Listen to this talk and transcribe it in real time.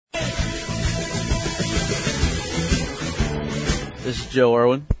This is Joe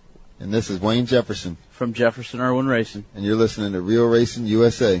Irwin. And this is Wayne Jefferson. From Jefferson Irwin Racing. And you're listening to Real Racing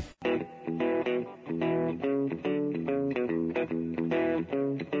USA.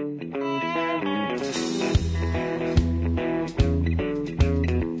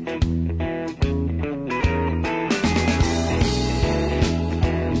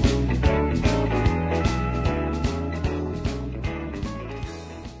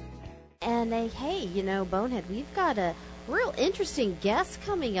 Bonehead, we've got a real interesting guest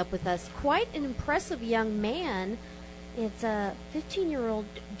coming up with us. Quite an impressive young man. It's a 15-year-old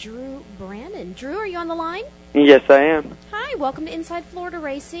Drew Brandon. Drew, are you on the line? Yes, I am. Hi, welcome to Inside Florida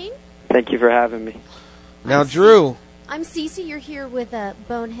Racing. Thank you for having me. Now, Drew. I'm Cece. You're here with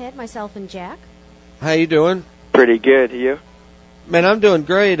Bonehead, myself, and Jack. How you doing? Pretty good. You? Man, I'm doing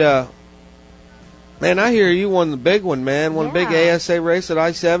great. Man, I hear you won the big one, man. Won a big ASA race at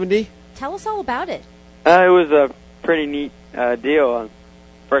I-70. Tell us all about it. It was a pretty neat deal.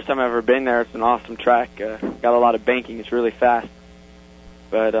 First time I've ever been there. It's an awesome track. Got a lot of banking. It's really fast.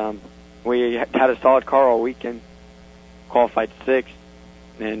 But we had a solid car all weekend. Qualified sixth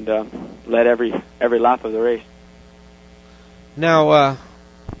and led every lap of the race. Now,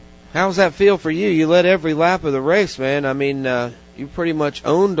 how's that feel for you? You led every lap of the race, man. I mean, you pretty much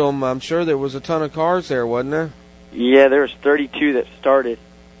owned them. I'm sure there was a ton of cars there, wasn't there? Yeah, there was 32 that started.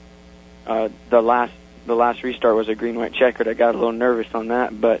 The last restart was a green-white checkered. I got a little nervous on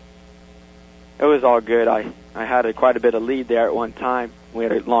that, but it was all good. I had quite a bit of lead there at one time. We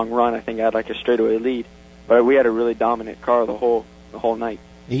had a long run. I think I had like a straightaway lead, but we had a really dominant car the whole night.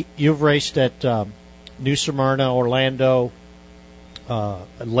 You've raced at New Smyrna, Orlando,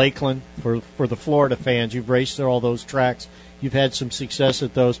 Lakeland for the Florida fans. You've raced at all those tracks. You've had some success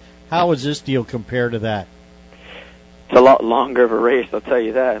at those. How is this deal compared to that? It's a lot longer of a race, I'll tell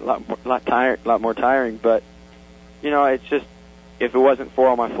you that. A lot more tiring. But it's just, if it wasn't for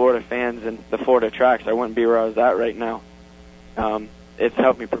all my Florida fans and the Florida tracks, I wouldn't be where I was at right now. It's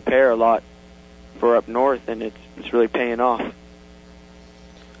helped me prepare a lot for up north, and it's really paying off.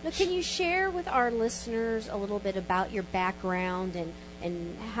 Now, can you share with our listeners a little bit about your background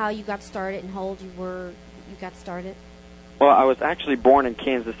and how you got started and how old you got started? Well, I was actually born in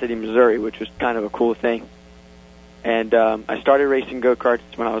Kansas City, Missouri, which was kind of a cool thing. And I started racing go-karts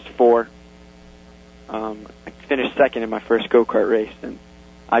when I was 4. I finished second in my first go-kart race, and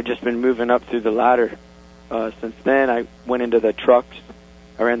I've just been moving up through the ladder since then. I went into the trucks.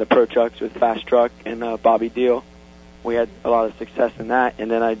 I ran the pro trucks with Fast Truck and Bobby Deal. We had a lot of success in that, and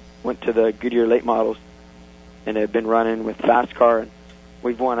then I went to the Goodyear late models, and have been running with Fast Car. And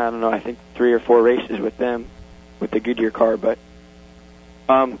we've won, I think 3 or 4 races with them, with the Goodyear car, but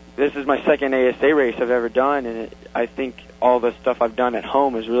this is my second ASA race I've ever done, and I think all the stuff I've done at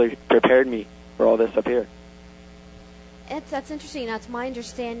home has really prepared me for all this up here. That's interesting. Now, it's my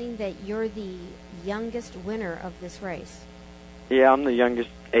understanding that you're the youngest winner of this race. Yeah, I'm the youngest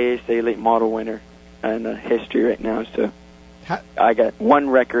ASA late model winner in history right now, so I got 1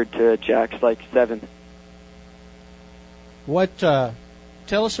 record to Jack's like 7. What? Tell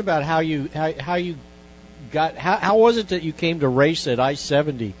us about how you how was it that you came to race at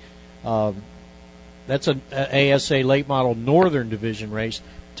I-70? That's an ASA late model Northern Division race.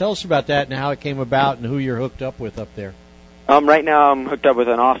 Tell us about that and how it came about and who you're hooked up with up there. Right now I'm hooked up with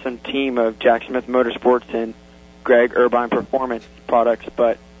an awesome team of Jack Smith Motorsports and Greg Irvine Performance Products,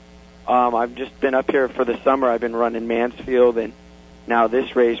 but I've just been up here for the summer. I've been running Mansfield, and now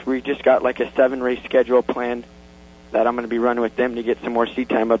this race, we just got like a 7-race schedule planned that I'm going to be running with them to get some more seat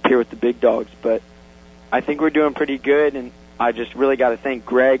time up here with the big dogs, but I think we're doing pretty good, and I just really got to thank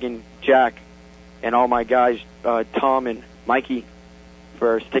Greg and Jack and all my guys, Tom and Mikey,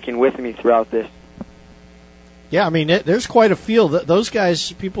 for sticking with me throughout this. Yeah, I mean, there's quite a field. Those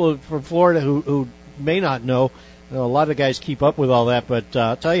guys, people from Florida who may not know, a lot of guys keep up with all that, but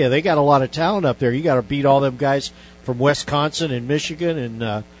I'll tell you, they got a lot of talent up there. You got to beat all them guys from Wisconsin and Michigan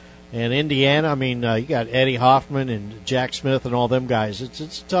and Indiana. I mean, you got Eddie Hoffman and Jack Smith and all them guys. It's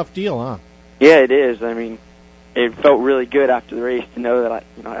a tough deal, huh? Yeah, it is. I mean, it felt really good after the race to know that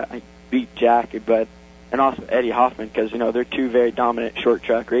I beat Jack, and also Eddie Hoffman, because they're 2 very dominant short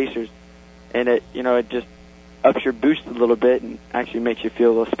track racers, and it just ups your boost a little bit and actually makes you feel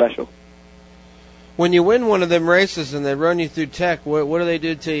a little special. When you win one of them races and they run you through Tech, what do they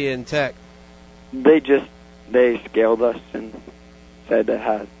do to you in Tech? They scaled us and said to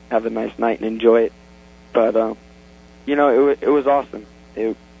have a nice night and enjoy it, but it was awesome.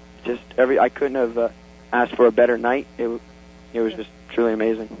 I couldn't have asked for a better night. It was just truly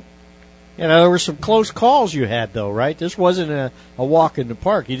amazing. There were some close calls you had, though, right? This wasn't a walk in the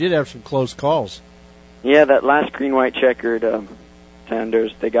park. You did have some close calls. Yeah, that last green-white checkered,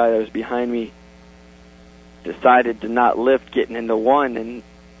 Sanders, the guy that was behind me, decided to not lift getting into one, and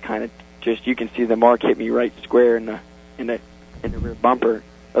kind of just, you can see the mark hit me right square in the rear bumper.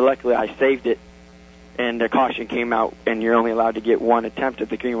 But luckily I saved it, and the caution came out, and you're only allowed to get one attempt at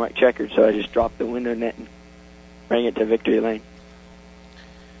the green white checkered, so I just dropped the window net and rang it to victory lane.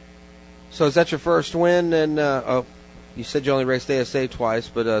 So is that your first win? And you said you only raced ASA twice,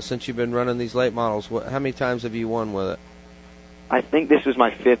 but since you've been running these late models, how many times have you won with it? I think this was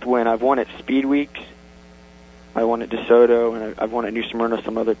my 5th win. I've won at Speed Weeks, I won at DeSoto, and I've won at New Smyrna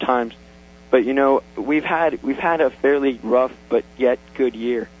some other times. But you know, we've had a fairly rough but yet good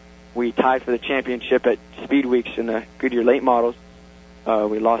year. We tied for the championship at Speed Weeks in the Goodyear late models.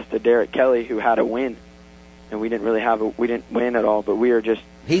 We lost to Derek Kelly, who had a win, and we didn't win at all. But we are just.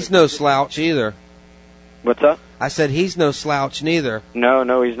 He's no slouch either. What's up? I said he's no slouch neither.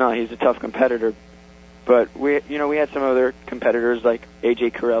 No, he's not. He's a tough competitor. But we had some other competitors like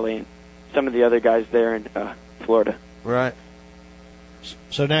AJ Corelli and some of the other guys there in Florida. Right.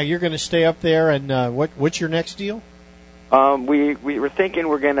 So now you're going to stay up there, and what's your next deal? We were thinking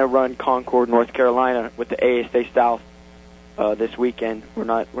we're going to run Concord, North Carolina, with the ASA South this weekend. We're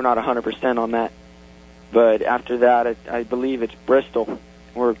not 100% on that, but after that, I believe it's Bristol.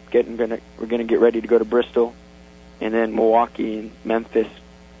 We're gonna get ready to go to Bristol, and then Milwaukee and Memphis.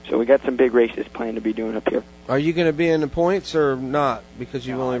 So we got some big races planned to be doing up here. Are you going to be in the points or not? Because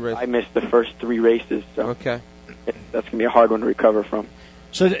you've only raced. I missed the first 3 races, so okay. That's going to be a hard one to recover from.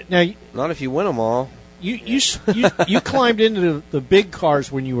 So now, not if you win them all. You climbed into the big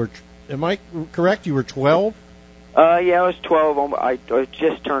cars when you were. Am I correct? You were 12. Yeah, I was 12. I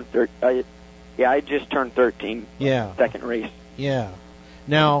just turned 13. I just turned 13. Yeah. Second race. Yeah.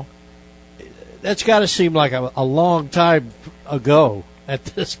 Now, that's got to seem like a long time ago at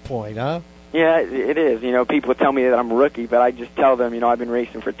this point, huh? Yeah, it is. You know, people tell me that I'm a rookie, but I just tell them, I've been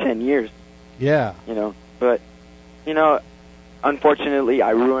racing for 10 years. Yeah. But, unfortunately,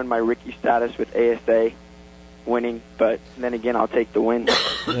 I ruined my rookie status with ASA winning, but then again, I'll take the win.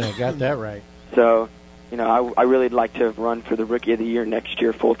 Yeah, got that right. So, I really would like to have run for the Rookie of the Year next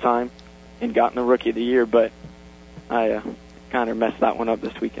year full time and gotten the Rookie of the Year, but I kind of messed that one up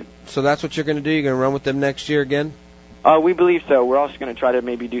this weekend. So that's what you're going to do? You're going to run with them next year again? We believe so. We're also going to try to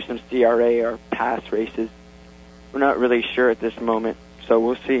maybe do some CRA or pass races. We're not really sure at this moment, so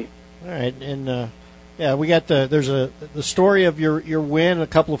we'll see. All right, and we got the story of your win. A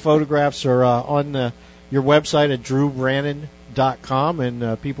couple of photographs are on your website at drewbrannon.com,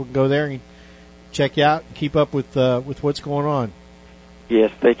 and people can go there and check you out and keep up with what's going on.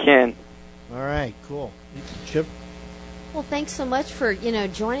 Yes, they can. All right, cool. Chip? Well, thanks so much for,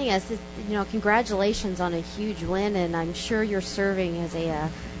 joining us. Congratulations on a huge win, and I'm sure you're serving as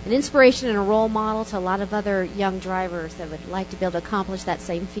an inspiration and a role model to a lot of other young drivers that would like to be able to accomplish that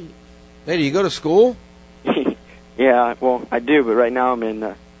same feat. Hey, do you go to school? Yeah, well, I do, but right now I'm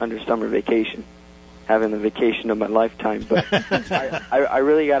in under summer vacation, having the vacation of my lifetime. But I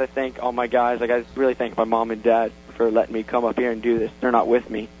really got to thank all my guys. I got to really thank my mom and dad for letting me come up here and do this. They're not with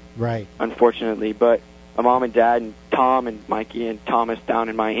me, right? Unfortunately, but my mom and dad and Tom and Mikey and Thomas down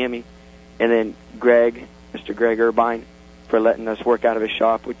in Miami, and then Greg, Mr. Greg Irvine, for letting us work out of his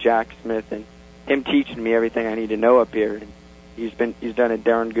shop with Jack Smith and him teaching me everything I need to know up here. And he's done a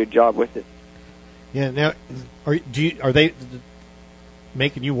darn good job with it. Yeah. Now, are they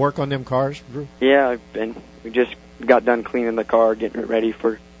making you work on them cars, Drew? Yeah, we just got done cleaning the car, getting it ready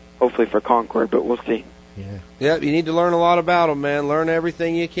hopefully for Concord, but we'll see. Yeah. Yeah, you need to learn a lot about them, man. Learn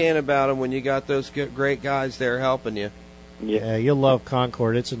everything you can about them when you got those great guys there helping you. Yeah, you'll love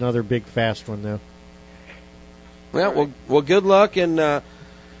Concord. It's another big, fast one, though. Well, good luck, and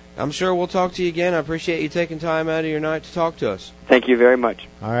I'm sure we'll talk to you again. I appreciate you taking time out of your night to talk to us. Thank you very much.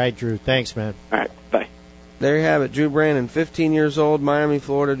 All right, Drew. Thanks, man. All right, bye. There you have it. Drew Brannon, 15 years old, Miami,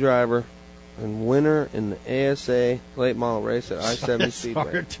 Florida driver, and winner in the ASA late model race at I-70 Speedway.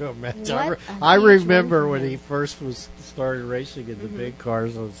 It's hard to imagine. I remember when he first started racing in the big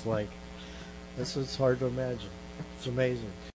cars. I was like, this is hard to imagine. It's amazing.